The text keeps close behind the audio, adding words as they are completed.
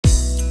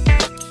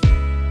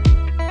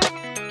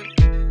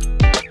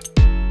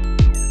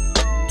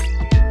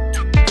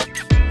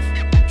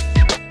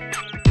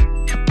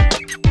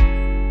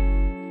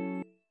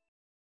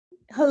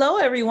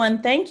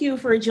everyone. Thank you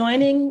for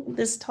joining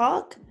this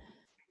talk.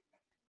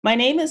 My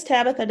name is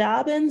Tabbetha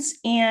Dobbins,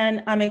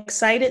 and I'm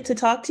excited to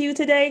talk to you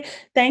today.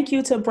 Thank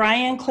you to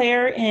Brian,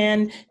 Claire,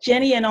 and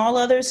Jenny, and all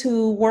others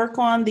who work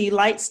on the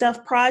Light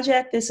Stuff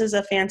project. This is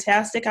a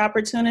fantastic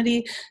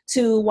opportunity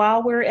to,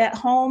 while we're at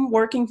home,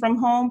 working from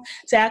home,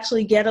 to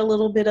actually get a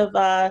little bit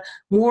of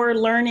more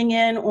learning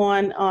in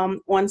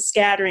on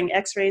scattering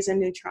X-rays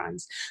and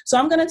neutrons. So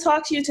I'm going to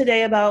talk to you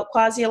today about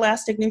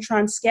quasi-elastic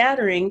neutron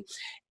scattering.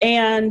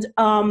 And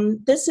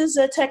this is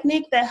a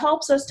technique that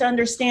helps us to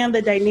understand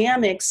the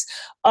dynamics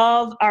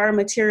of our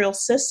material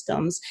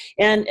systems.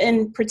 And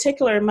in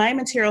particular, my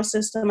material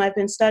system I've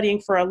been studying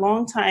for a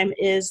long time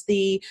is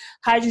the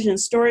hydrogen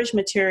storage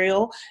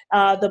material.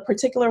 The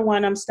particular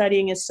one I'm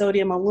studying is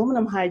sodium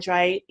aluminum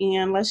hydride.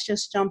 And let's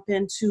just jump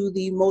into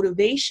the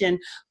motivation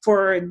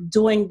for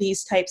doing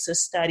these types of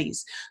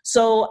studies.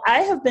 So I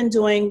have been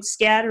doing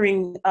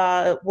scattering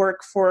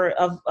work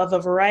of a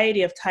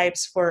variety of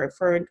types for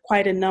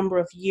quite a number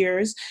of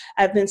years.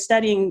 I've been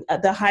studying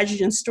the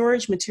hydrogen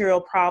storage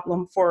material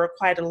problem for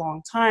quite a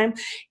long time.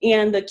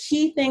 And the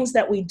key things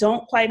that we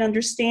don't quite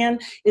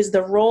understand is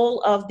the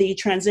role of the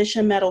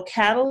transition metal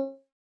catalyst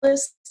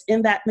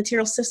in that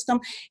material system.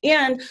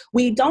 And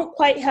we don't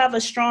quite have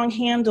a strong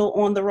handle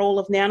on the role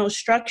of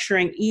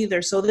nanostructuring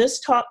either. So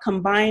this talk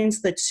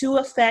combines the two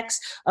effects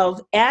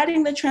of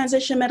adding the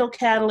transition metal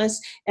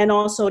catalyst and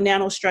also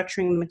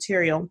nanostructuring the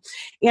material.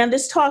 And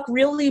this talk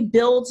really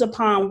builds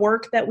upon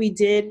work that we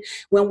did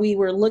when we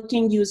were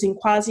looking using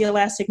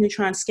quasi-elastic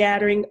neutron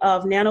scattering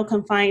of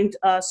nanoconfined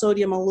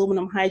sodium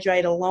aluminum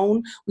hydride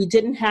alone. We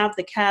didn't have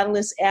the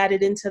catalyst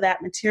added into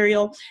that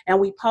material, and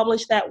we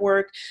published that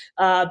work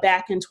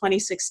back in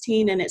 2016,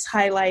 and it's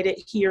highlighted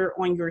here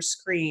on your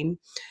screen.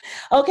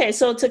 Okay,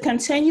 so to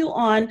continue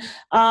on,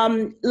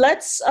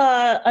 let's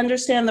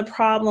understand the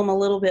problem a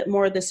little bit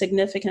more, the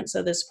significance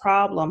of this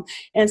problem.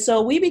 And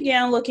so we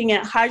began looking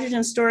at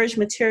hydrogen storage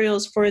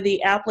materials for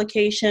the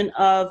application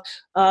of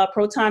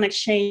proton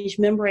exchange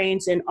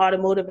membranes in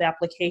automotive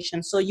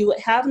applications. So you would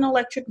have an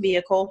electric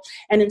vehicle,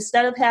 and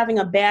instead of having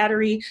a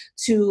battery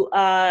to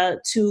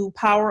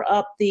power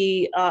up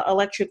the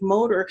electric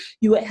motor,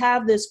 you would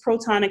have this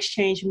proton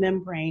exchange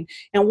membrane.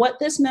 And what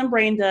this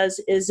membrane does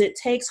is it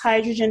takes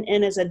hydrogen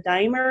in as a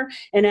dimer,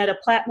 and at a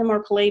platinum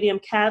or palladium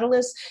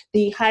catalyst,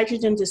 the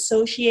hydrogen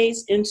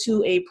dissociates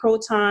into a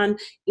proton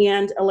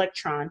and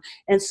electron.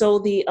 And so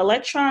the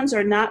electrons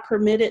are not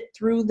permitted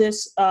through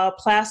this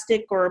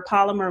plastic or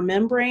polymer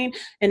membrane,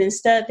 and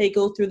instead they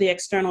go through the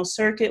external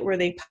circuit where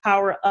they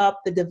power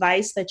up the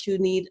device that you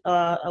need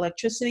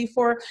electricity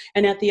for.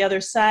 And at the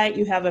other side,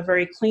 you have a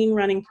very clean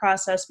running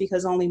process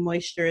because only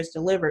moisture is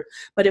delivered.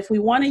 But if we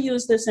want to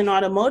use this in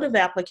automotive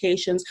applications,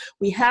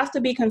 we have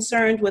to be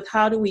concerned with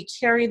how do we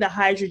carry the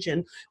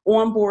hydrogen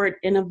on board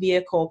in a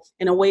vehicle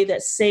in a way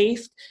that's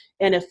safe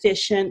and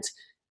efficient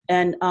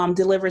and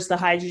delivers the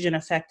hydrogen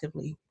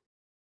effectively.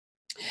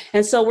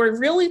 And so we're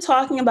really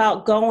talking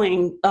about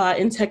going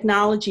in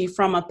technology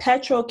from a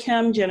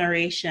petrochem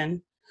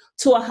generation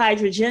to a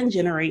hydrogen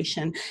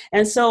generation.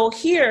 And so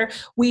here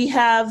we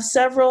have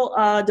several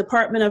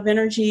Department of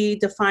Energy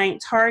defined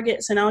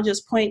targets, and I'll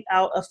just point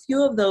out a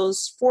few of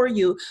those for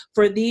you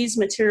for these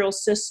material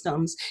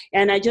systems.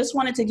 And I just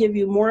wanted to give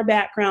you more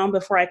background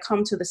before I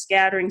come to the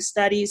scattering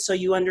studies so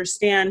you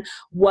understand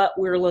what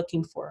we're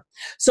looking for.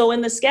 So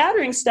in the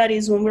scattering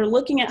studies, when we're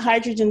looking at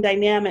hydrogen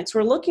dynamics,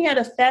 we're looking at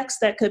effects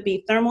that could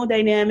be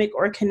thermodynamic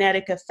or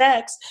kinetic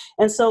effects.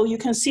 And so you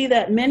can see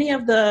that many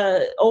of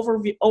the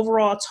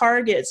overall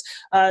targets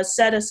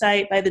set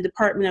aside by the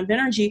Department of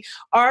Energy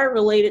are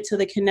related to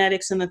the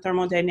kinetics and the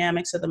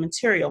thermodynamics of the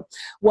material.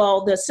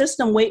 Well, the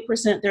system weight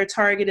percent, their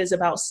target is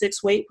about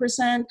 6 weight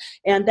percent,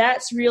 and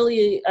that's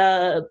really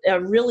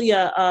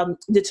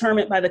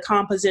determined by the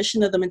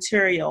composition of the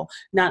material,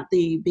 not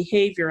the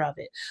behavior of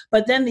it.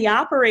 But then the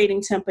operating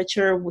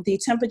temperature, the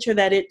temperature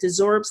that it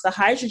desorbs the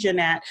hydrogen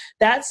at,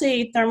 that's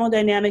a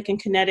thermodynamic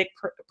and kinetic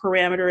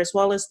parameter, as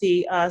well as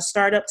the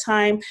startup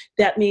time.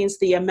 That means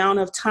the amount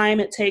of time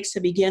it takes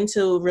to begin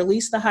to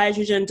release the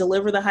hydrogen,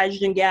 deliver the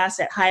hydrogen gas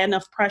at high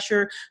enough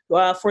pressure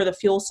for the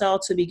fuel cell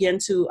to begin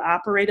to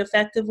operate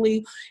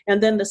effectively.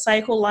 And then the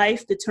cycle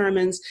life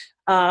determines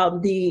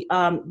the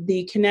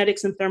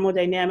kinetics and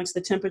thermodynamics, the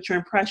temperature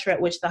and pressure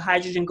at which the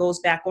hydrogen goes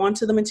back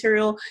onto the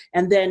material,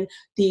 and then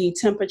the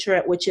temperature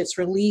at which it's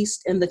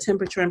released and the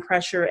temperature and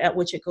pressure at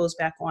which it goes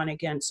back on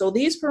again. So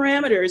these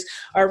parameters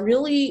are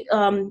really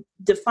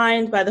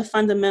defined by the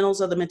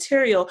fundamentals of the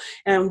material,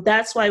 and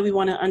that's why we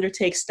want to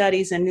undertake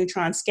studies in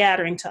neutron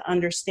scattering to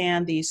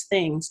understand these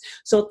things.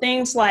 So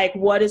things like,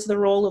 what is the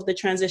role of the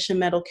transition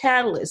metal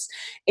catalyst?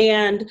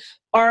 And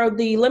are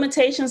the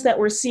limitations that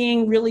we're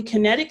seeing really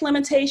kinetic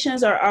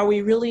limitations, or are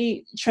we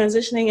really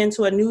transitioning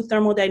into a new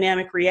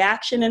thermodynamic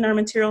reaction in our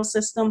material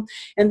system?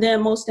 And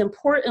then most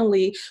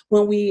importantly,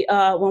 when we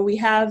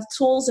have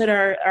tools that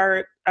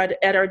are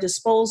at our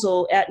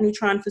disposal at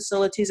neutron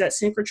facilities, at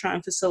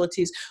synchrotron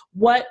facilities.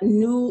 What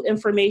new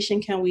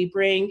information can we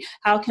bring?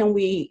 How can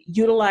we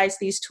utilize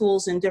these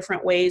tools in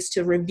different ways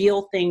to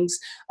reveal things,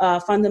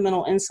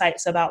 fundamental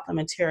insights about the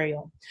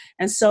material?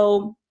 And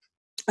so,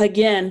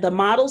 again, the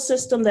model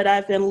system that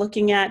I've been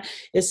looking at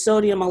is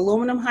sodium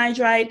aluminum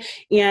hydride,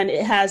 and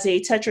it has a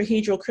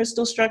tetrahedral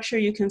crystal structure.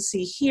 You can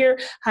see here,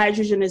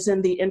 hydrogen is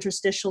in the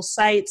interstitial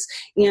sites,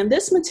 and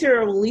this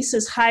material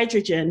releases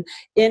hydrogen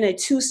in a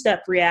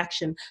two-step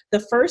reaction. The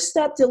first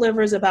step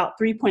delivers about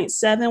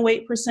 3.7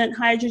 weight%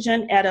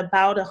 hydrogen at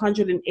about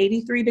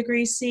 183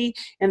 degrees C,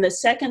 and the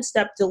second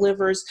step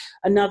delivers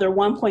another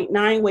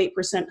 1.9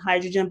 weight%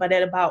 hydrogen, but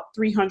at about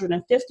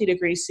 350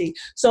 degrees C.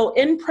 So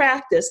in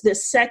practice,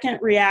 this second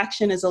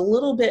reaction is a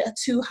little bit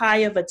too high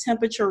of a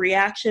temperature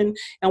reaction,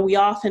 and we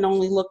often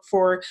only look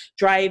for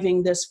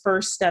driving this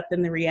first step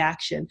in the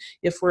reaction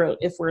if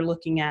we're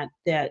looking at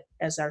that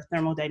as our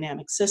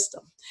thermodynamic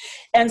system.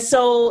 And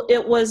so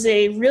it was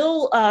a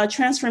real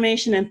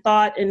transformation in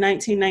thought in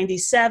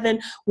 1997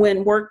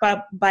 when work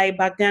by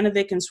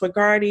Bogdanovic and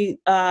Swigardi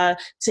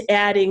to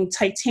adding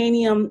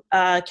titanium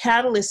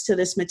catalysts to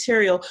this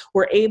material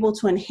were able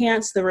to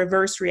enhance the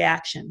reverse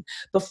reaction.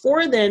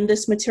 Before then,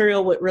 this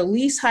material would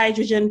release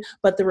hydrogen,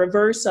 but the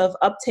reverse of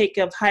uptake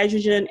of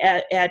hydrogen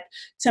at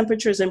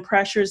temperatures and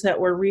pressures that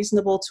were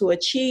reasonable to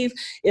achieve,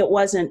 it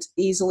wasn't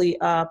easily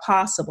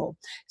possible.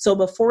 So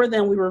before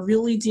then, we were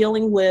really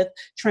dealing with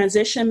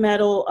transition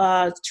metal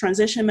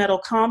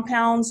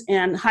compounds,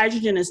 and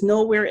hydrogen is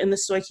nowhere in the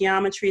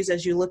stoichiometries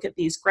as you look at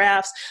these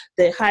graphs.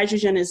 The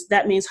hydrogen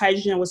that means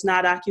hydrogen was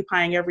not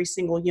occupying every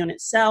single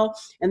unit cell,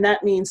 and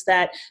that means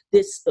that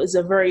these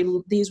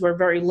were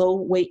very low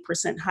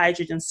weight%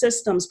 hydrogen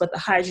systems, but the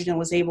hydrogen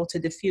was able to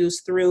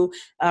diffuse through,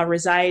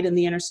 reside in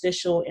the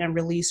interstitial, and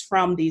release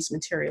from these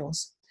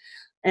materials.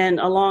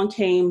 And along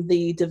came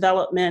the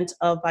development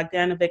of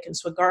Bogdanovic and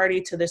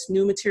Swigardi to this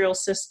new material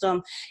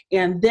system.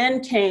 And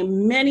then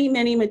came many,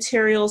 many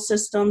material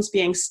systems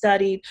being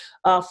studied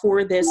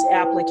for this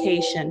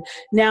application.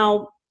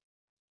 Now,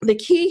 the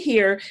key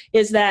here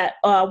is that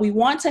we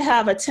want to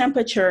have a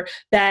temperature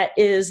that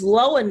is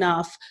low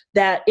enough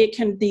that it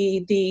can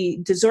the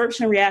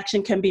desorption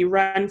reaction can be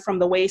run from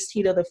the waste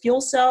heat of the fuel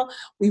cell.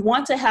 We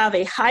want to have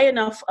a high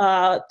enough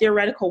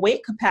theoretical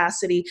weight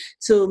capacity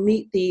to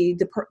meet the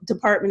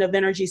Department of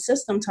Energy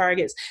system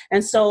targets.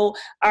 And so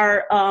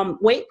our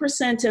weight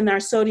percent in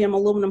our sodium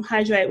aluminum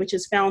hydride, which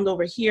is found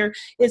over here,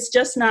 is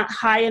just not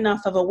high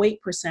enough of a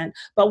weight percent,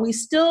 but we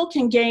still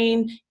can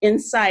gain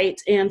insight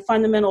and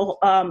fundamental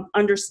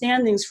understandings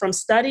from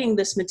studying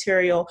this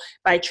material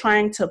by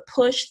trying to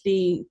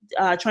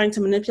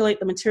manipulate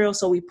the material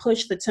so we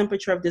push the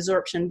temperature of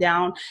desorption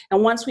down.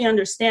 And once we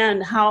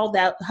understand how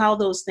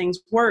those things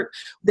work,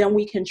 then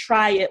we can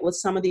try it with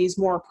some of these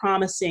more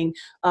promising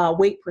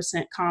weight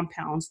percent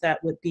compounds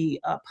that would be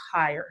up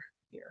higher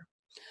here.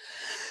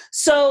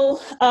 So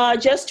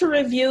just to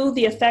review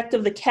the effect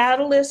of the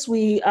catalyst,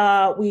 we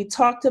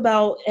talked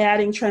about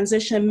adding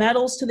transition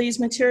metals to these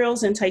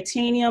materials, and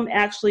titanium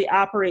actually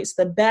operates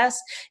the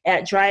best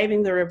at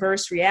driving the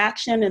reverse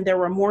reaction. And there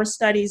were more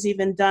studies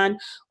even done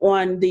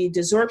on the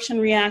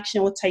desorption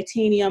reaction with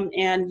titanium,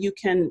 and you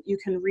can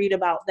read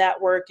about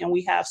that work, and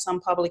we have some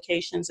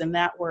publications in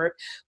that work.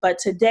 But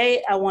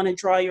today I want to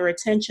draw your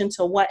attention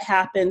to what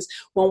happens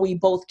when we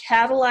both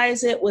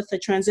catalyze it with the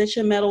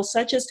transition metals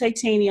such as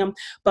titanium,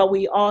 but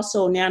we also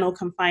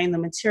nano-confine the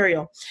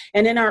material.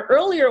 And in our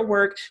earlier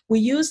work, we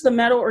used the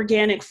metal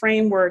organic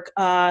framework,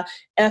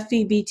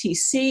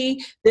 FEBTC.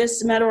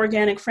 This metal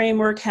organic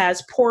framework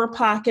has pore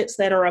pockets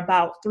that are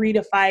about 3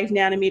 to 5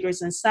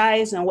 nanometers in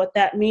size. And what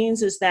that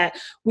means is that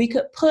we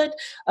could put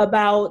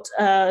about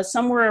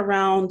somewhere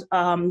around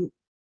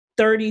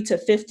 30 to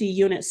 50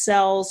 unit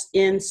cells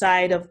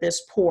inside of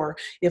this pore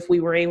if we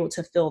were able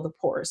to fill the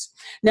pores.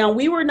 Now,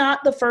 we were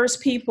not the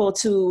first people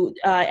to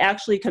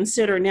actually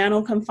consider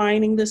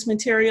nano-confining this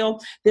material.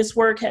 This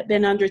work had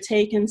been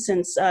undertaken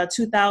since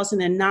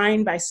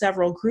 2009 by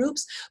several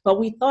groups, but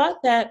we thought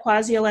that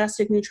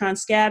quasi-elastic neutron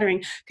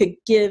scattering could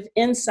give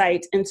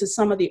insight into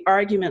some of the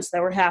arguments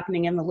that were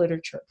happening in the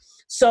literature.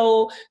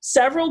 So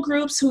several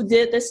groups who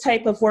did this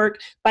type of work,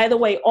 by the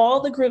way,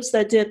 all the groups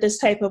that did this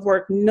type of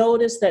work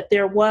noticed that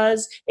there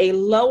was a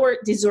lower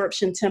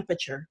desorption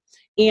temperature.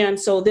 And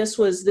so this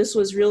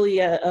was really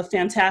a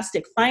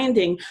fantastic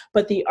finding,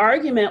 but the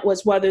argument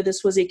was whether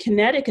this was a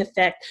kinetic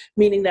effect,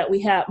 meaning that we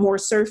had more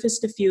surface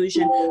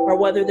diffusion, or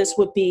whether this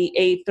would be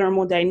a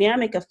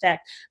thermodynamic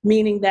effect,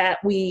 meaning that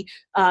we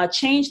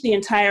changed the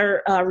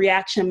entire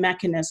reaction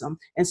mechanism.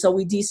 And so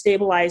we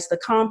destabilized the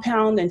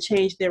compound and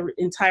changed the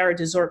entire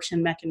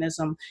desorption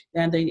mechanism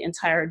and the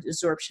entire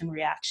desorption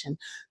reaction.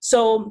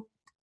 So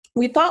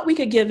we thought we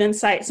could give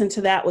insights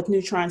into that with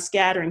neutron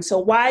scattering. So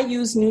why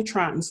use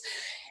neutrons?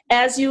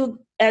 As you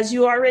as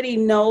you already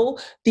know,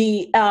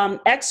 the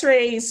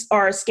X-rays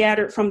are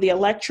scattered from the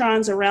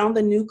electrons around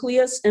the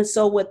nucleus. And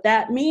so what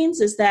that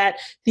means is that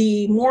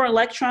the more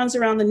electrons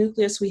around the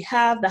nucleus we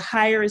have, the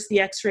higher is the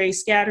X-ray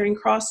scattering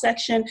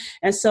cross-section.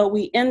 And so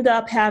we end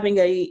up having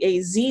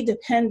a Z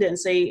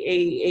dependence,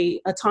 a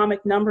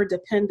atomic number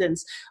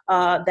dependence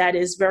that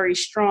is very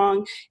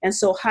strong. And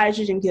so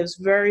hydrogen gives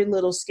very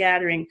little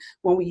scattering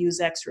when we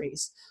use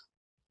X-rays.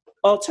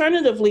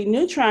 Alternatively,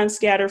 neutrons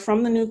scatter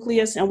from the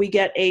nucleus, and we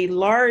get a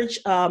large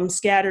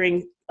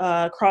scattering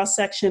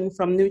cross-section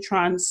from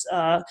neutrons,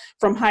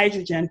 from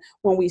hydrogen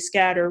when we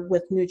scatter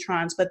with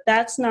neutrons. But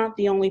that's not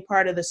the only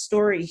part of the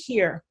story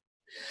here.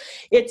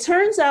 It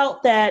turns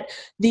out that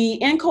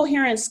the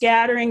incoherent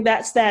scattering,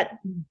 that's that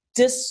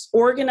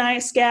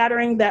disorganized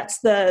scattering, that's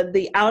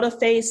the out of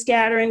phase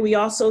scattering. We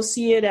also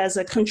see it as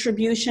a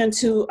contribution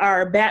to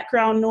our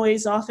background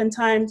noise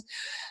oftentimes.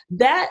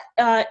 That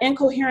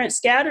incoherent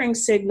scattering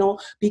signal,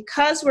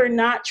 because we're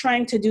not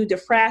trying to do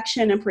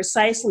diffraction and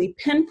precisely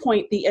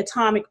pinpoint the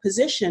atomic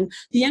position,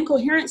 the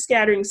incoherent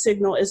scattering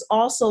signal is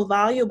also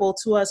valuable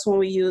to us when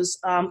we use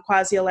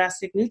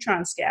quasi-elastic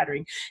neutron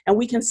scattering. And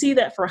we can see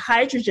that for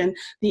hydrogen,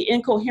 the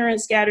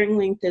incoherent scattering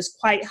length is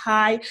quite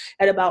high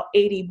at about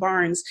 80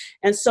 barns.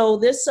 And so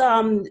this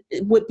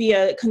would be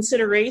a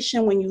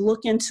consideration when you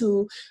look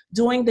into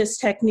doing this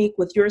technique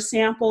with your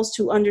samples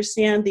to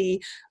understand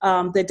the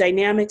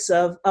dynamics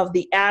of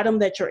the atom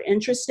that you're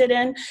interested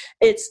in.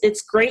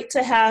 It's great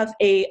to have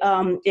a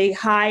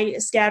high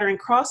scattering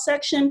cross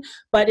section,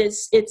 but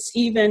it's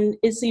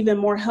even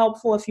more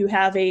helpful if you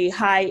have a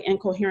high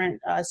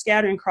incoherent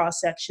scattering cross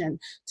section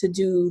to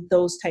do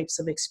those types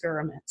of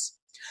experiments.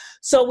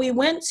 So we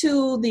went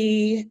to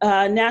the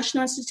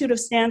National Institute of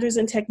Standards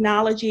and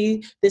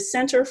Technology, the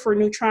Center for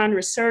Neutron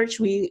Research,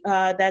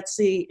 that's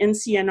the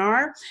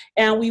NCNR,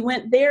 and we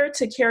went there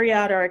to carry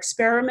out our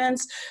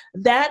experiments.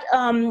 That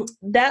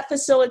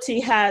facility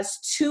has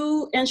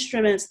 2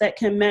 instruments that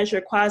can measure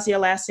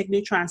quasi-elastic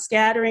neutron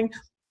scattering.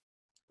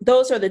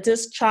 Those are the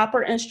disk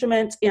chopper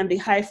instrument and the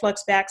high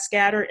flux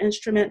backscatter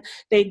instrument.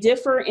 They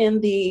differ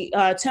in the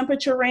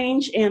temperature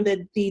range and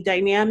the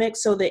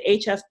dynamics. So the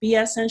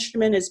HFBS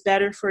instrument is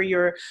better for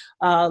your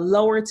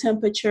lower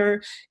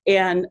temperature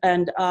and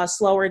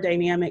slower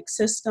dynamic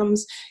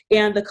systems.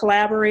 And the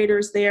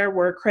collaborators there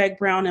were Craig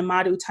Brown and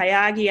Madhu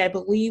Tyagi. I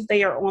believe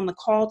they are on the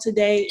call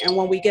today. And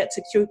when we get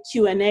to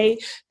Q&A,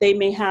 they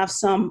may have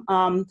some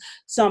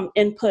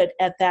input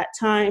at that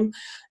time.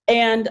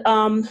 And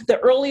the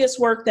earliest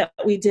work that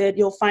we did,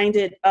 you'll find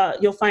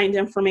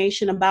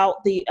information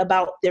about the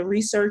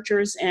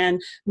researchers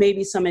and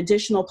maybe some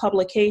additional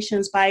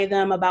publications by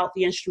them about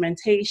the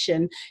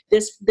instrumentation.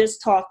 This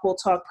talk will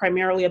talk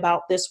primarily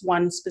about this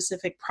one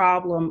specific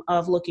problem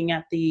of looking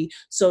at the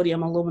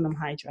sodium aluminum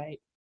hydride.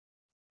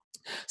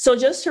 So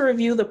just to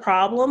review the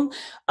problem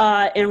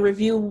and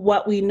review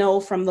what we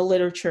know from the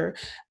literature,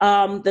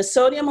 the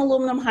sodium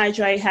aluminum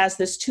hydride has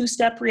this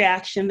 2-step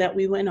reaction that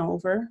we went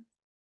over.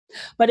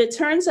 But it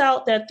turns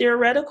out that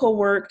theoretical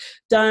work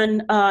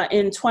done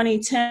in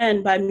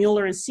 2010 by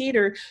Mueller and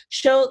Cedar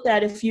showed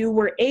that if you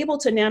were able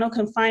to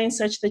nanoconfine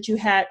such that you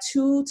had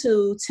 2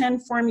 to 10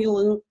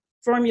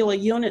 formula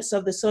units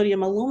of the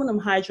sodium aluminum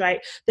hydride,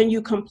 then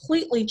you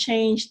completely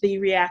change the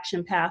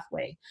reaction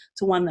pathway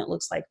to one that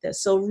looks like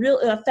this. So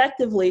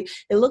effectively,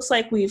 it looks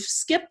like we've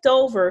skipped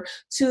over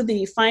to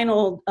the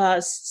final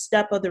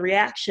step of the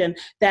reaction,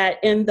 that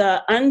in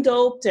the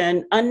undoped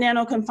and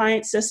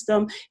unnanoconfined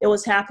system, it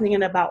was happening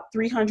in about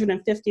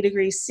 350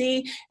 degrees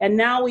C, and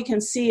now we can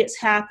see it's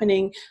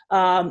happening,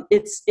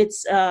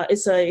 it's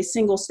a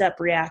single step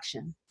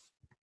reaction.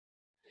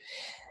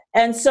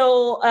 And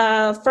so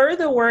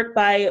further work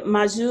by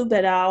Mazoub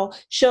et al.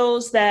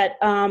 Shows that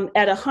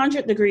at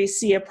 100 degrees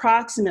C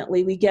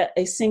approximately, we get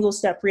a single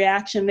step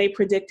reaction. They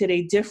predicted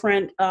a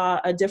different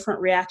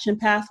reaction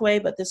pathway,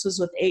 but this was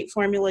with 8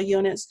 formula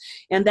units.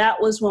 And that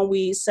was when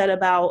we set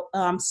about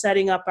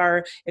setting up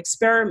our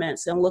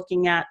experiments and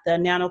looking at the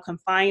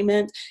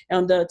nanoconfinement,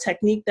 and the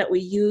technique that we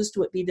used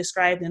would be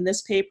described in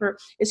this paper.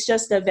 It's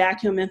just a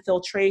vacuum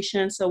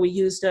infiltration. So we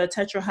used a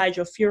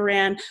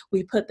tetrahydrofuran.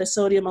 We put the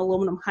sodium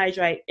aluminum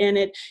hydride in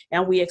it,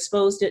 and we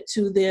exposed it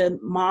to the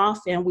MOF,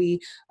 and we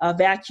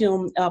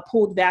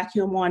pulled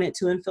vacuum on it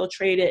to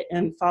infiltrate it,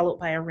 and followed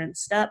by a rinse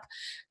step.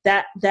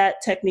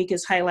 That technique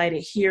is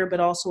highlighted here,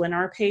 but also in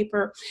our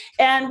paper.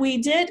 And we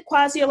did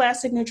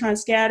quasi-elastic neutron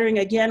scattering.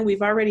 Again,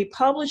 we've already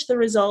published the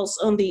results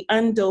on the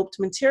undoped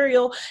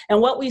material.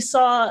 And what we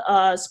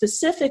saw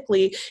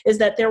specifically is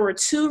that there were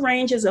 2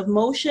 ranges of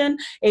motion,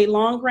 a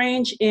long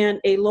range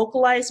and a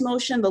localized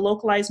motion. The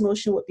localized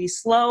motion would be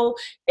slow,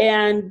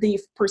 and the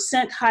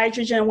percent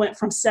hydrogen went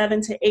from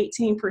 7 to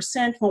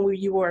 18% when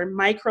you were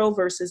micro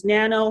versus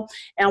nano,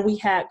 and we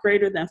had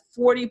greater than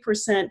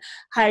 40%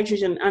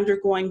 hydrogen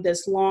undergoing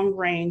this long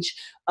range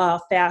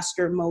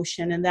faster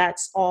motion, and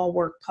that's all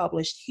work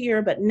published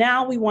here. But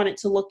now we wanted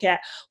to look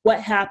at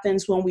what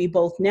happens when we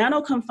both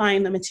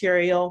nanoconfine the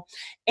material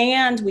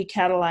and we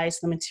catalyze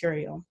the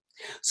material.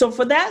 So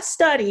for that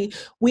study,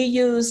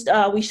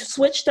 we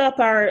switched up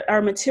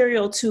our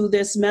material to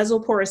this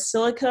mesoporous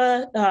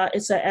silica.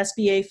 It's a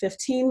SBA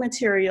 15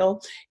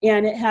 material,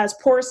 and it has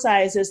pore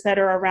sizes that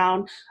are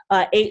around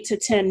 8 to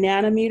 10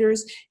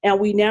 nanometers. And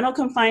we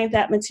nanoconfined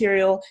that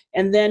material,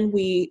 and then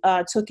we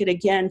took it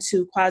again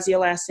to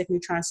quasi-elastic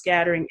neutron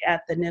scattering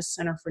at the NIST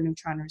Center for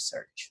Neutron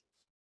Research.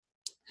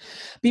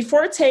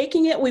 Before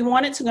taking it, we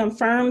wanted to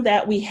confirm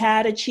that we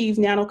had achieved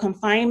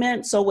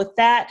nanoconfinement. So with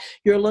that,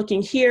 you're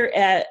looking here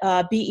at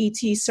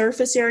BET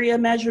surface area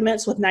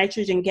measurements with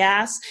nitrogen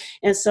gas.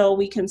 And so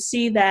we can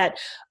see that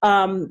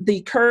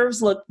the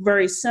curves look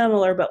very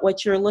similar, but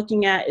what you're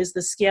looking at is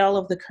the scale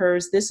of the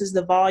curves. This is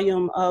the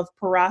volume of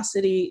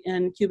porosity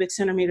in cubic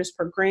centimeters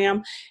per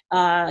gram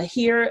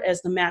here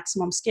as the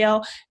maximum scale.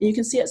 And you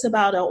can see it's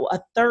about a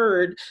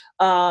third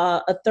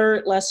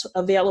less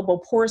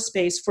available pore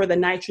space for the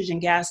nitrogen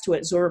gas to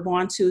absorb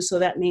onto. So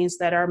that means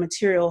that our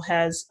material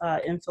has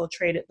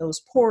infiltrated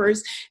those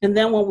pores. And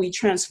then when we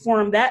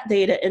transform that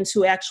data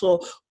into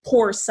actual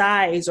pore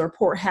size or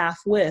pore half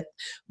width,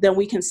 then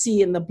we can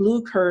see in the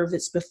blue curve,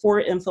 it's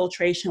before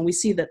infiltration. We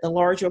see that the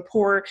larger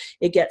pore,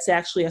 it gets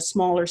actually a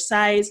smaller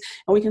size.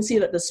 And we can see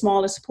that the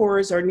smallest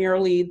pores are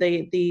nearly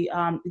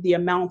the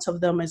amount of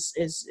them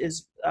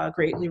is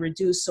greatly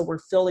reduced. So we're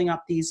filling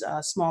up these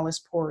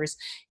smallest pores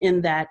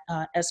in that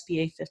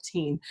SBA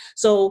 15.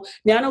 So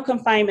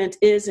nanoconfinement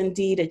is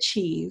indeed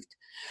achieved.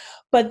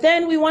 But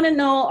then we want to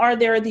know, are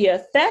there the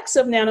effects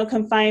of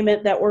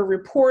nanoconfinement that were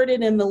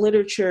reported in the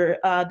literature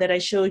that I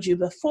showed you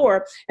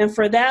before? And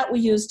for that,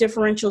 we use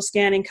differential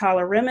scanning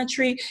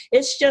calorimetry.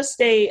 It's just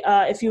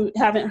if you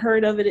haven't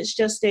heard of it, it's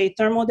just a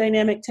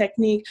thermodynamic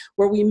technique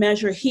where we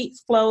measure heat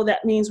flow.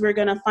 That means we're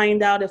going to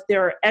find out if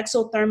there are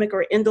exothermic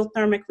or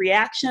endothermic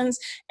reactions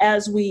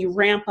as we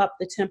ramp up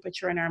the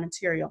temperature in our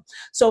material.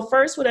 So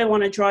first, what I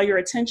want to draw your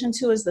attention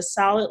to is the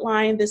solid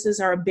line. This is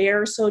our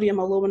bare sodium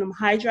aluminum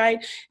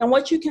hydride. And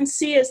what you can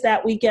see is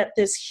that we get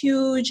this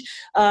huge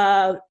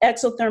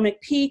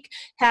exothermic peak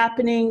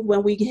happening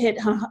when we hit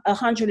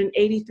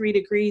 183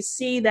 degrees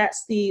C.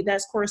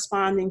 That's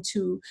corresponding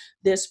to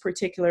this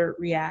particular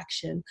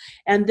reaction.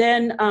 And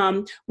then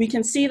we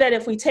can see that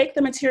if we take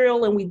the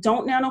material and we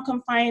don't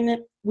nanoconfine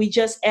it, we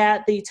just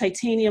add the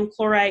titanium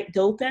chloride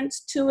dopant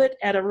to it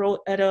at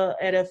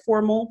a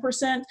 4 mole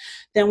percent,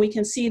 then we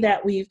can see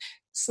that we've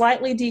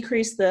slightly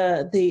decrease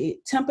the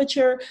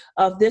temperature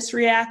of this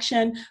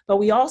reaction, but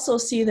we also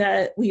see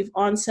that we've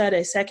onset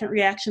a second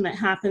reaction that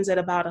happens at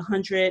about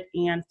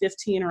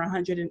 115 or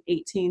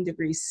 118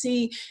 degrees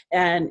C,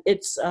 and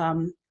it's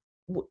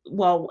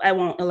well, I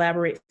won't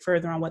elaborate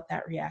further on what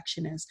that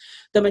reaction is.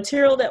 The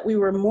material that we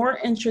were more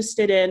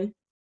interested in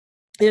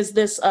is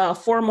this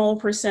 4 mole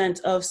percent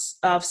of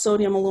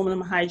sodium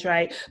aluminum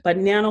hydride, but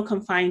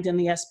nanoconfined in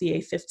the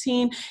SBA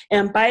 15.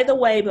 And by the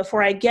way,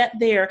 before I get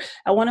there,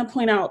 I want to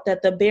point out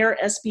that the bare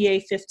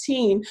SBA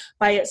 15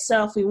 by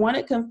itself, we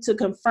wanted to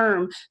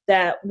confirm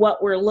that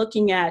what we're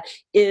looking at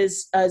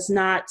is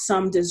not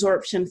some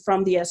desorption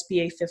from the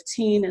SBA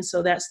 15. And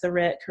so that's the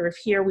red curve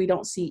here. We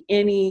don't see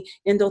any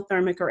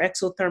endothermic or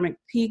exothermic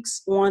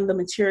peaks on the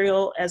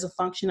material as a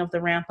function of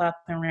the ramp up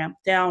and ramp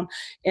down.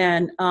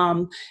 And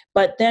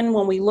but then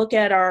when we look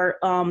at our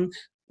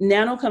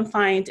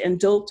nanoconfined and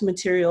doped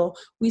material,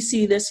 we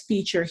see this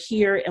feature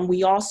here, and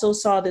we also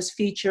saw this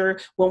feature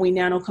when we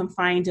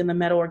nanoconfined in the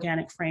metal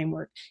organic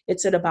framework.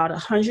 It's at about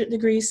 100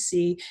 degrees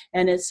C,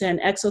 and it's an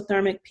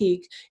exothermic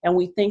peak, and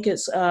we think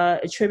it's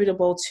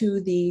attributable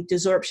to the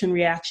desorption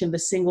reaction, the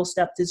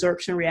single-step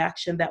desorption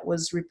reaction that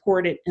was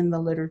reported in the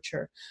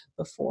literature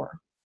before.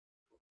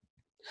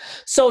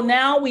 So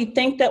now we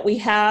think that we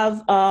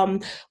have a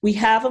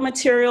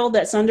material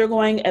that's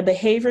undergoing a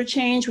behavior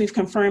change. We've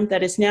confirmed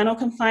that it's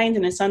nanoconfined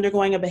and it's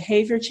undergoing a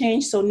behavior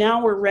change. So now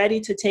we're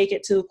ready to take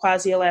it to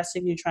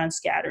quasi-elastic neutron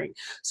scattering.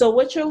 So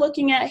what you're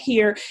looking at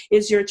here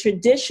is your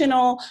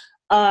traditional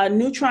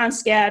neutron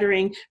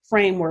scattering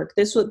framework.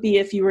 This would be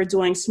if you were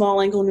doing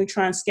small angle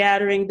neutron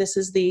scattering. This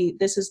is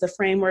the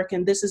framework,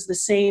 and this is the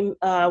same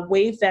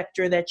wave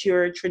vector that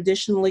you're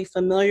traditionally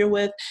familiar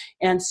with.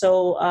 And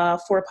so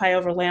 4 pi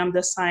over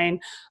lambda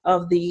sine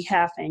of the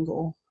half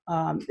angle.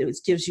 It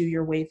gives you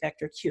your wave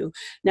vector Q.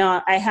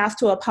 Now, I have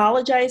to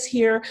apologize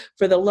here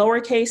for the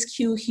lowercase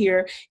q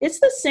here. It's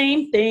the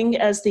same thing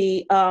as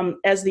the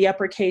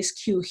uppercase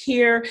Q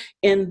here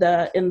in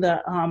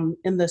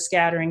the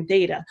scattering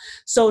data.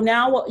 So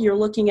now what you're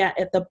looking at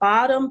the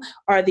bottom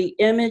are the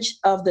image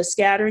of the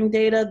scattering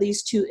data,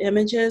 these two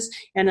images.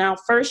 And I'll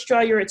first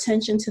draw your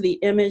attention to the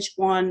image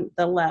on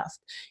the left.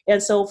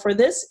 And so for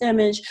this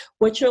image,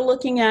 what you're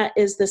looking at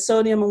is the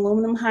sodium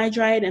aluminum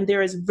hydride, and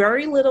there is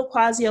very little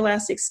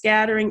quasi-elastic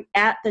scattering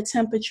at the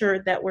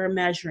temperature that we're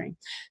measuring.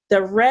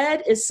 The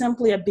red is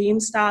simply a beam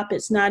stop.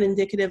 It's not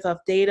indicative of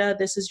data.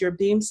 This is your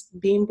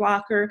beam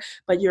blocker,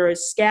 but your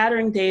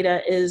scattering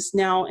data is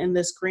now in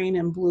this green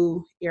and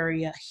blue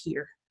area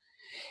here.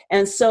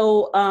 And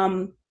so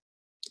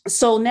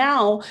So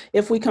now,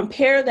 if we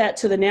compare that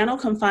to the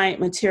nanoconfined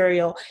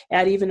material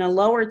at even a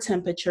lower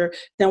temperature,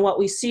 then what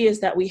we see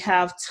is that we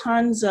have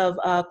tons of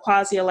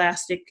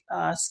quasi-elastic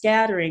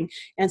scattering.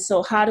 And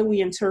so how do we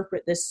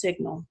interpret this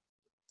signal?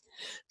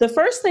 The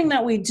first thing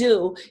that we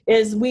do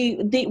is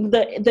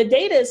the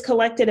data is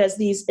collected as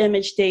these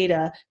image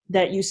data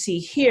that you see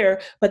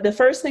here, but the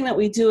first thing that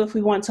we do if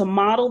we want to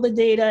model the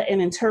data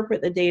and interpret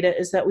the data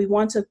is that we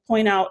want to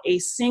point out a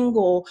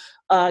single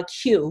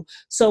Q.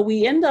 So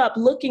we end up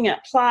looking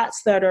at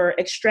plots that are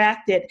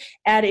extracted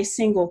at a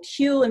single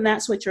Q, and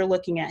that's what you're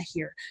looking at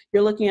here.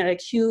 You're looking at a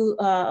Q,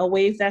 a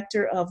wave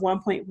vector of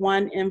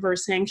 1.1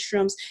 inverse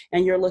angstroms,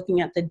 and you're looking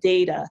at the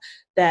data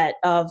that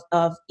of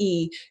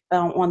E.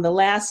 On the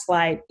last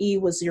slide, E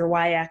was your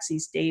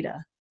y-axis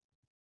data.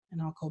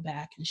 And I'll go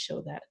back and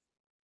show that.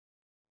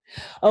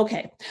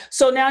 Okay,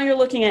 so now you're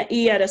looking at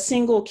E at a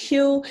single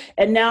Q,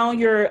 and now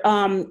you're,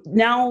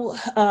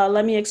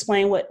 let me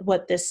explain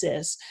what this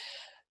is.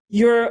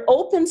 Your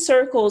open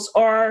circles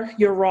are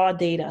your raw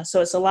data.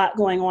 So it's a lot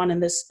going on in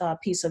this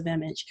piece of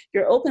image.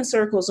 Your open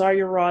circles are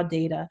your raw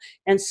data.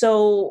 And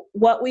so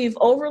what we've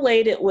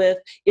overlaid it with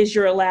is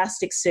your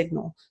elastic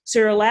signal. So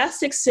your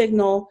elastic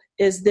signal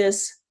is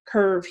this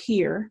curve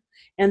here.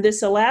 And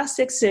this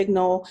elastic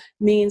signal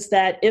means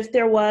that if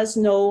there was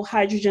no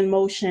hydrogen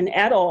motion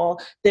at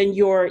all, then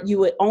you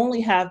would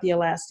only have the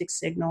elastic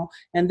signal.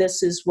 And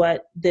this is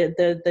what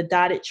the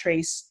dotted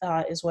trace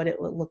is what it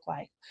would look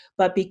like.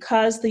 But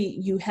because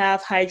you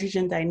have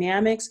hydrogen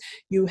dynamics,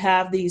 you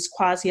have these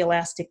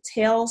quasi-elastic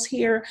tails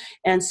here.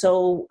 And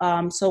so,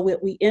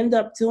 what we end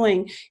up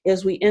doing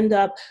is we end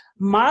up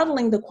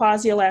modeling the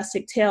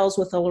quasi-elastic tails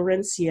with a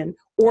Lorentzian,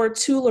 or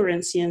two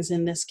Lorentzians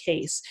in this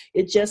case.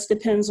 It just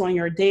depends on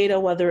your data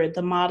whether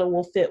the model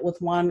will fit with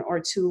one or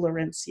two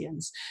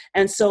Lorentzians.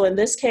 And so in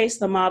this case,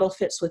 the model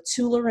fits with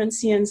two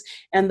Lorentzians,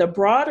 and the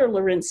broader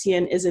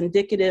Lorentzian is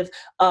indicative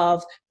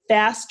of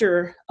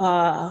faster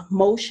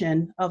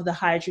motion of the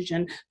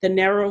hydrogen. The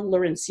narrow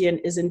Lorentzian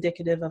is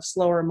indicative of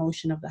slower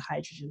motion of the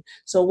hydrogen.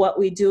 So what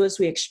we do is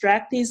we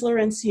extract these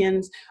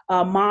Lorentzian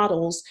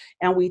models,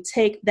 and we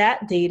take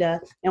that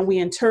data and we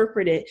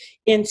interpret it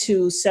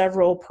into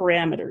several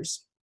parameters.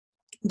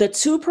 The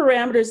two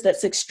parameters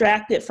that's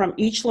extracted from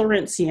each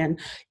Lorentzian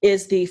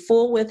is the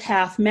full width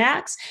half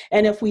max.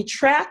 And if we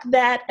track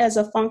that as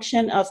a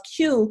function of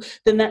Q,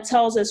 then that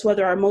tells us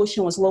whether our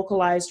motion was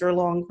localized or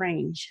long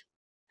range.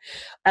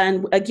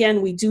 And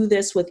again, we do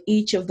this with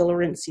each of the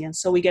Lorentzians.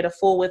 So we get a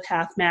full width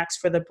half max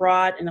for the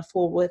broad and a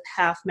full width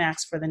half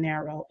max for the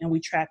narrow. And we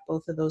track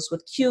both of those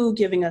with Q,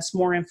 giving us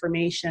more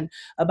information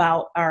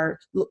about our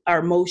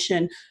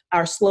motion,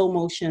 our slow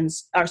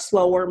motions, our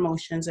slower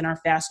motions, and our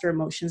faster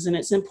motions. And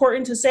it's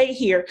important to say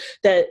here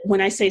that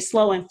when I say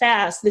slow and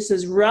fast, this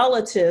is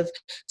relative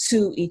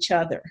to each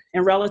other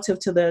and relative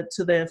to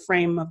the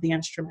frame of the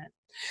instrument.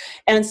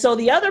 And so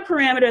the other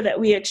parameter that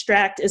we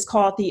extract is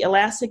called the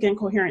elastic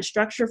incoherent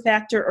structure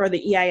factor, or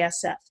the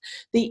EISF.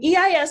 The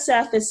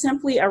EISF is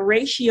simply a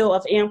ratio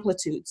of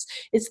amplitudes.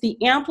 It's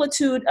the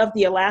amplitude of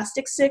the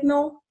elastic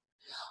signal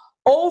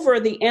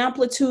over the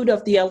amplitude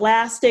of the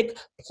elastic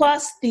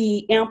plus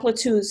the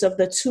amplitudes of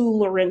the two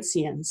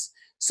Lorentzians.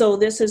 So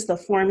this is the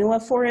formula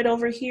for it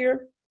over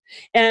here.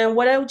 And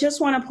what I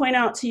just want to point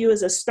out to you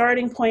as a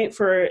starting point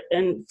for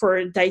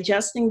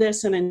digesting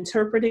this and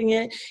interpreting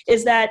it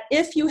is that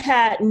if you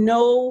had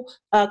no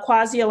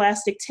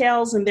quasi-elastic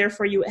tails, and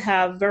therefore you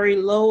have very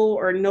low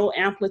or no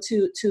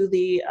amplitude to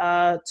the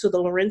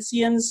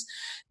Lorentzians,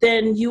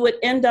 then you would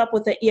end up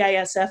with an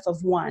EISF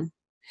of 1.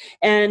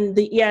 And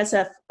the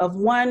EISF of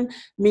 1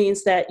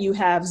 means that you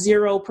have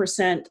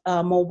 0%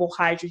 mobile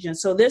hydrogen.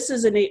 So this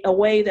is a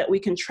way that we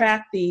can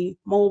track the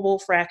mobile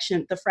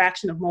fraction, the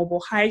fraction of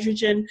mobile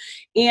hydrogen.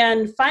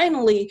 And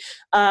finally,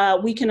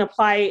 we can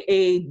apply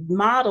a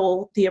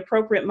model, the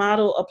appropriate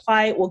model,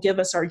 apply it will give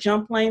us our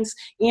jump lengths,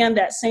 and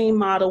that same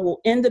model will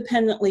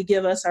independently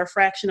give us our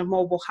fraction of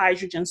mobile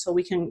hydrogen, so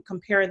we can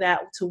compare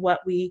that to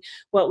what we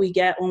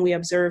get when we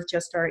observe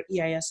just our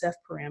EISF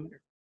parameter.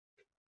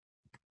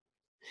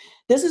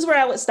 This is where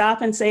I would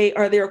stop and say,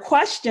 are there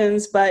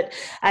questions? But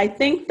I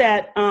think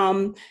that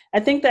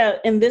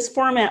in this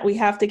format we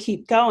have to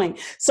keep going.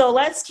 So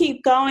let's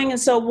keep going. And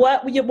so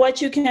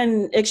what you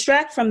can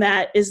extract from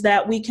that is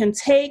that we can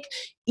take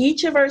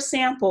each of our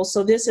samples.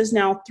 So this is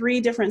now 3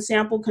 different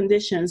sample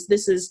conditions.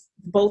 This is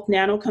both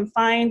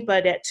nano-confined,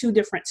 but at 2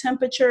 different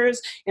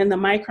temperatures, and the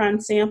micron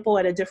sample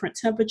at a different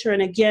temperature.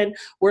 And again,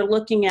 we're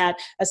looking at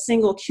a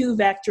single Q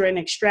vector and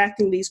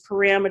extracting these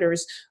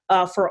parameters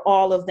for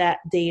all of that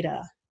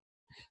data.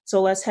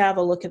 So let's have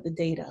a look at the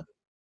data.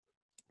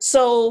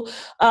 So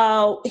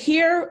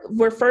here,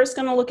 we're first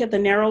going to look at the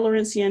narrow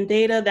Lorentzian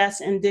data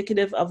that's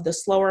indicative of the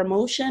slower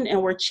motion,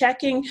 and we're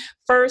checking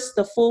first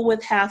the full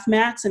width half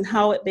max and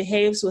how it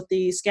behaves with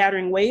the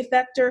scattering wave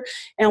vector.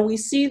 And we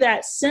see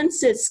that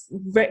since it's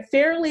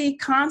fairly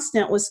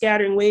constant with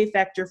scattering wave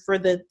vector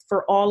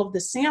for all of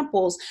the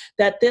samples,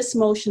 that this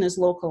motion is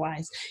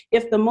localized.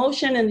 If the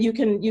motion, and you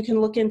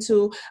can look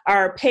into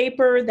our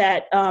paper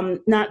that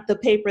not the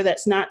paper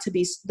that's not to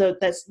be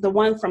that's the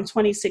one from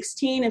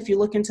 2016. If you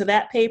look into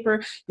that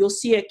paper, you'll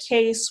see a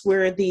case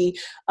where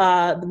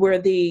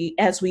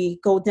as we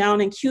go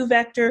down in Q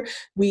vector,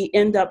 we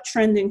end up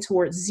trending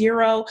towards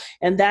 0,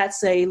 and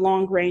that's a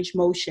long range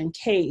motion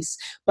case.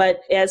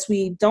 But as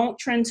we don't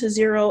trend to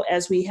 0,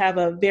 as we have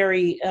a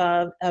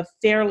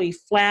fairly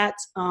flat,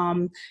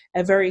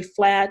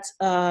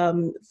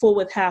 full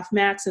width half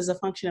max as a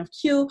function of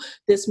Q,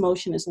 this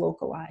motion is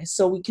localized.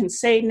 So we can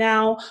say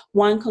now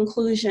one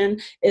conclusion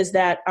is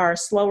that our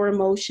slower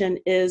motion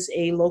is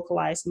a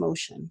localized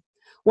motion.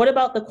 What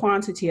about the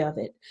quantity of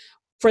it?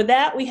 For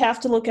that, we have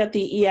to look at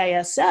the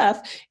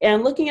EISF,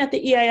 and looking at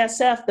the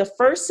EISF, the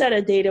first set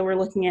of data we're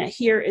looking at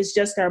here is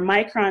just our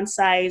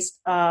micron-sized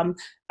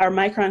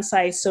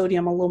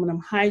sodium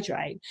aluminum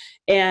hydride.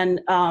 And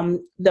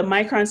the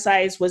micron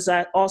size was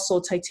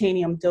also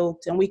titanium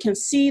doped. And we can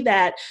see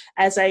that,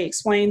 as I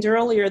explained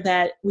earlier,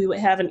 that we would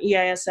have an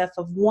EISF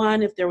of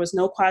 1 if there was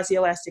no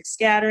quasi-elastic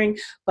scattering,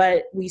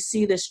 but we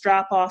see this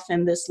drop off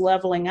and this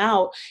leveling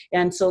out.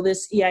 And so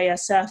this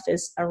EISF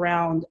is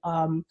around,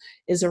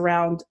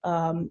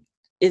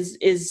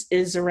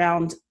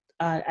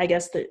 I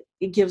guess that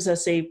it gives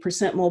us a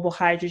percent mobile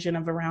hydrogen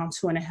of around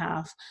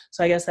 2.5.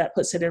 So I guess that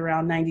puts it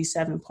around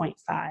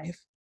 97.5.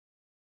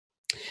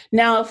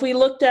 Now, if we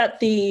looked at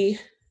the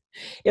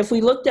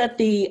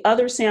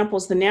other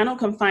samples, the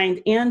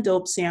nano-confined and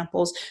doped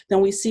samples,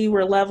 then we see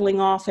we're leveling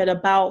off at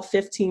about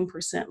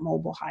 15%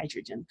 mobile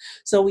hydrogen.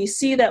 So we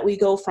see that we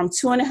go from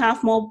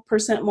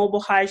 2.5%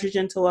 mobile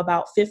hydrogen to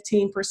about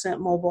 15%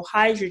 mobile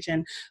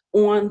hydrogen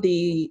on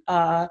the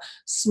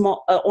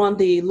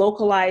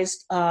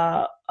localized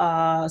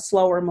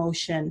slower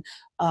motion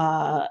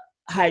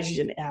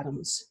hydrogen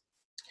atoms.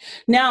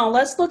 Now,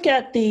 let's look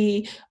at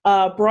the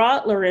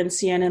broad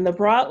Lorentzian, and the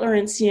broad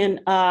Lorentzian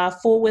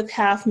full width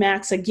half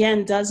max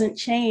again doesn't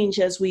change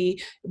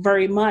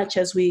very much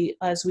as we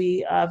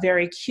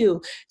vary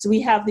Q. So we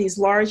have these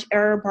large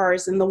error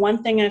bars, and the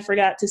one thing I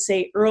forgot to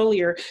say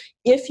earlier,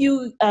 if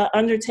you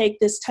undertake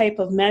this type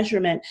of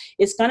measurement,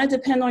 it's going to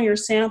depend on your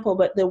sample,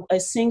 but a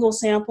single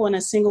sample and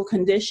a single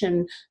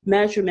condition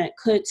measurement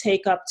could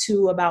take up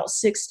to about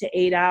 6 to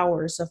 8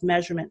 hours of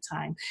measurement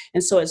time.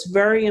 And so it's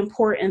very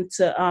important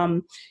to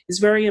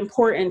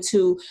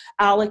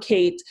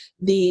allocate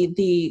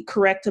the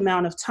correct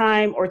amount of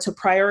time, or to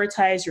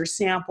prioritize your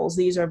samples.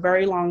 These are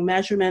very long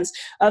measurements.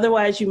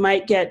 Otherwise, you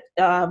might get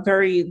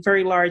very,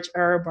 very large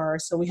error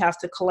bars. So we have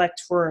to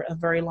collect for a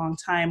very long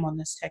time on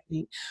this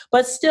technique.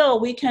 But still,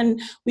 we can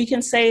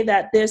say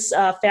that this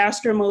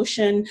faster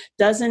motion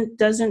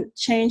doesn't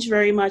change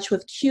very much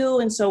with Q,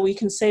 and so we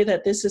can say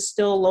that this is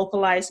still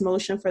localized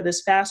motion for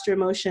this faster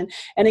motion.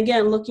 And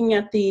again, looking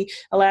at the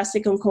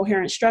elastic and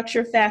coherent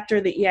structure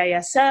factor, the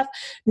EISF,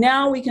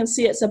 now we can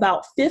see it's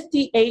about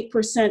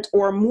 58%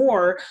 or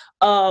more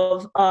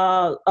of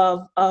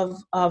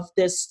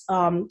this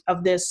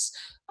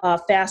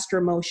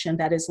faster motion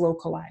that is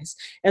localized.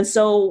 And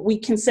so we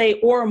can say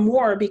or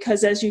more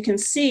because, as you can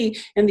see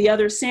in the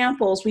other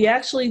samples, we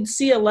actually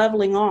see a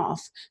leveling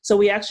off. So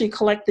we actually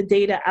collect the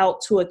data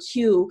out to a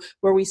Q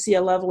where we see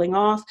a leveling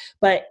off,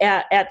 but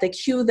at the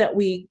Q that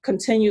we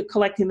continue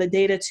collecting the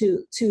data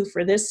to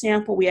for this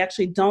sample, we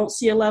actually don't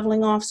see a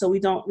leveling off, so we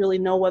don't really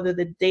know whether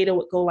the data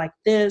would go like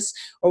this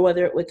or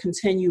whether it would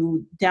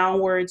continue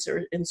downwards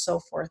and so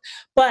forth.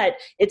 But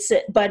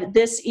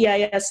this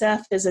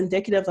EISF is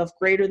indicative of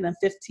greater than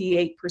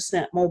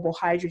 58% mobile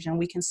hydrogen.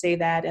 We can say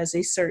that as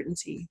a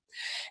certainty.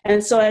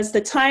 And so as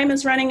the time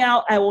is running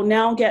out, I will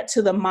now get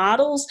to the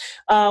models.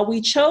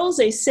 We chose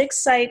a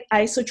 6-site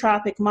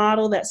isotropic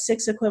model, that's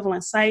 6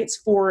 equivalent sites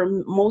for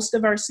most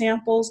of our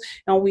samples,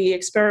 and we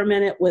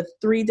experimented with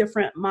 3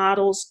 different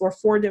models or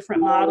 4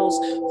 different models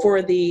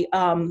for the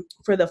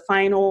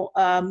final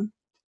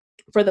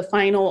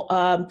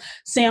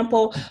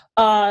sample.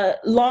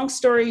 Long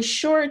story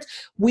short,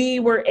 we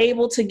were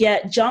able to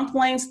get jump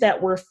lengths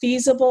that were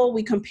feasible.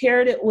 We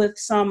compared it with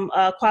some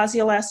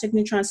quasi-elastic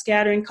neutron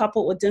scattering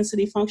coupled with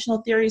density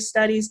functional theory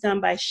studies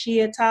done by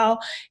Shi et al.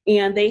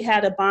 And they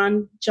had a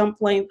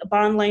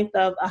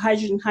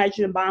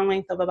hydrogen-hydrogen bond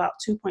length of about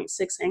 2.6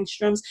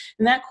 angstroms.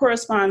 And that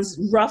corresponds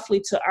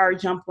roughly to our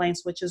jump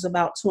lengths, which is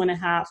about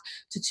 2.5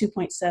 to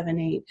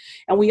 2.78.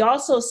 And we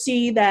also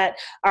see that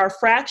our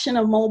fraction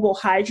of mobile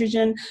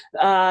hydrogen,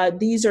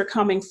 these are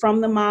coming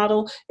from the model.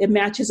 model, it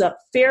matches up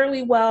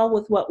fairly well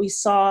with what we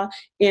saw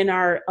in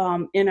our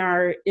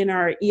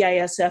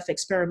EISF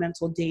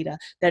experimental data,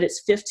 that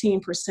it's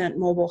 15%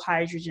 mobile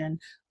hydrogen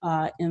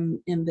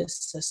in this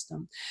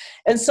system.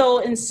 And so,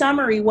 in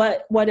summary,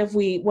 what have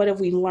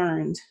we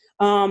learned?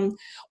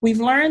 We've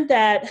learned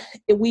that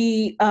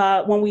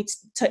when we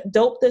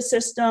dope the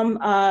system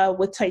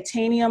with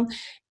titanium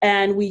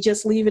and we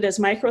just leave it as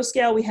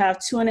microscale, we have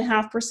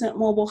 2.5%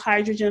 mobile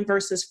hydrogen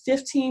versus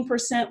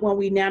 15% when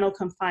we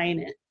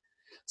nanoconfine it.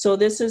 So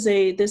this is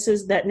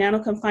that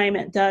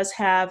nanoconfinement does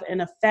have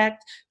an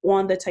effect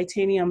on the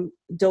titanium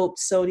doped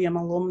sodium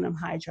aluminum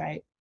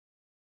hydride.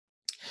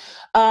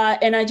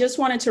 And I just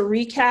wanted to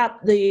recap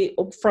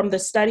from the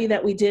study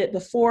that we did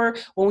before.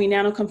 When we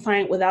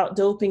nanoconfined without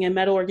doping in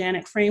metal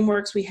organic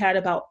frameworks, we had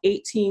about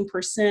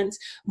 18%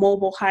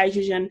 mobile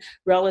hydrogen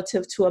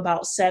relative to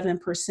about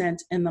 7%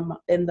 in the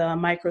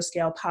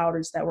microscale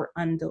powders that were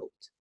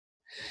undoped.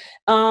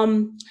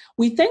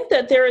 We think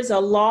that there is a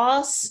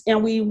loss,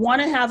 and we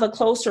want to have a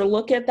closer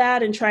look at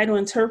that and try to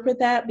interpret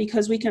that,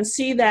 because we can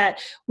see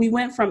that we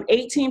went from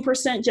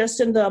 18%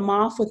 just in the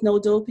MOF with no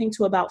doping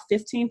to about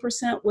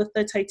 15% with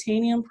the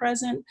titanium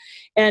present.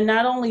 And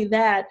not only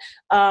that,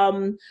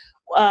 the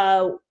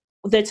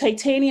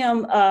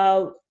titanium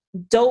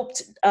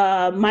doped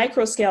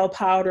microscale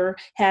powder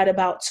had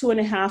about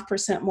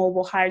 2.5%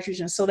 mobile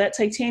hydrogen. So that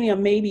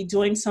titanium may be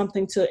doing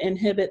something to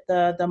inhibit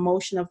the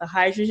motion of the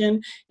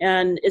hydrogen,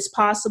 and it's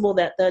possible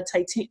that the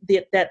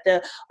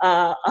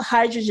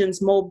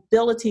hydrogen's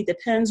mobility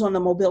depends on the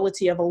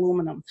mobility of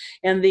aluminum,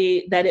 and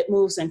that it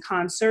moves in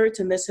concert,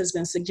 and this has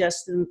been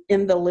suggested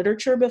in the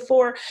literature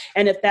before.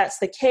 And if that's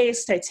the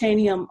case,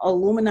 titanium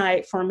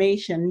aluminide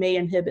formation may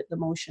inhibit the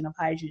motion of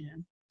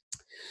hydrogen.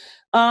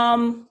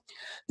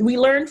 We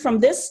learned from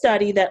this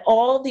study that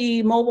all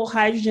the mobile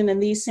hydrogen in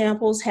these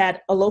samples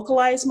had a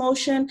localized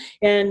motion,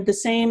 and the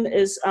same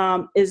is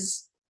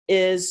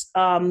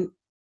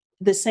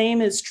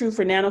true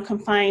for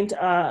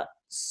nanoconfined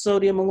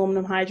sodium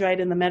aluminum hydride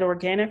in the metal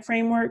organic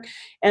framework.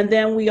 And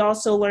then we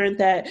also learned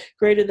that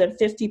greater than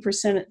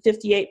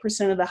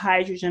 58% of the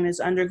hydrogen is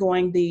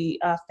undergoing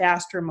the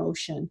faster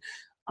motion.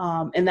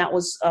 And that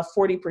was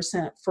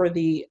 40% for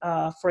the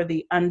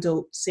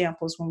undoped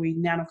samples when we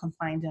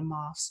nanoconfined in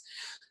MOFs.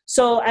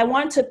 So I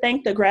want to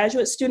thank the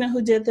graduate student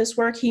who did this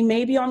work. He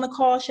may be on the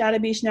call,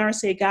 Shadabish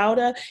Narseh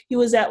Gowda. He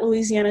was at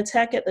Louisiana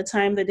Tech at the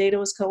time the data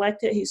was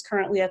collected. He's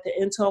currently at the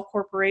Intel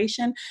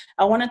Corporation.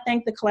 I want to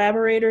thank the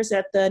collaborators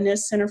at the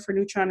NIST Center for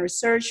Neutron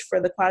Research for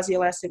the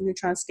quasi-elastic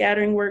neutron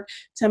scattering work,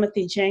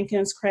 Timothy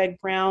Jenkins, Craig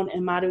Brown,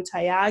 and Madhu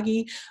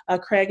Tyagi.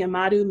 Craig and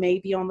Madhu may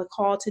be on the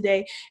call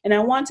today. And I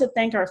want to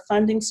thank our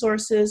funding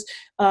sources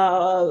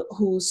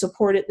who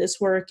supported this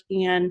work.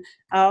 And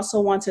I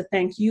also want to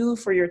thank you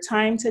for your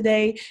time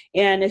today.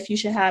 And if you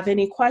should have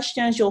any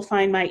questions, you'll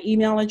find my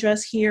email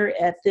address here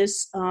at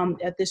this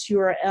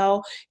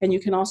URL. And you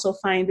can also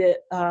find it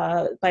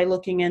by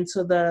looking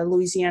into the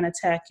Louisiana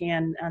Tech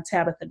and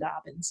Tabbetha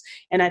Dobbins.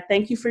 And I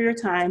thank you for your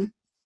time.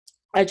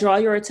 I draw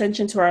your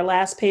attention to our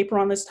last paper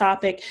on this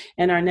topic,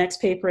 and our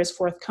next paper is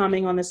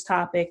forthcoming on this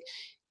topic.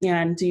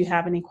 And do you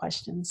have any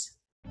questions?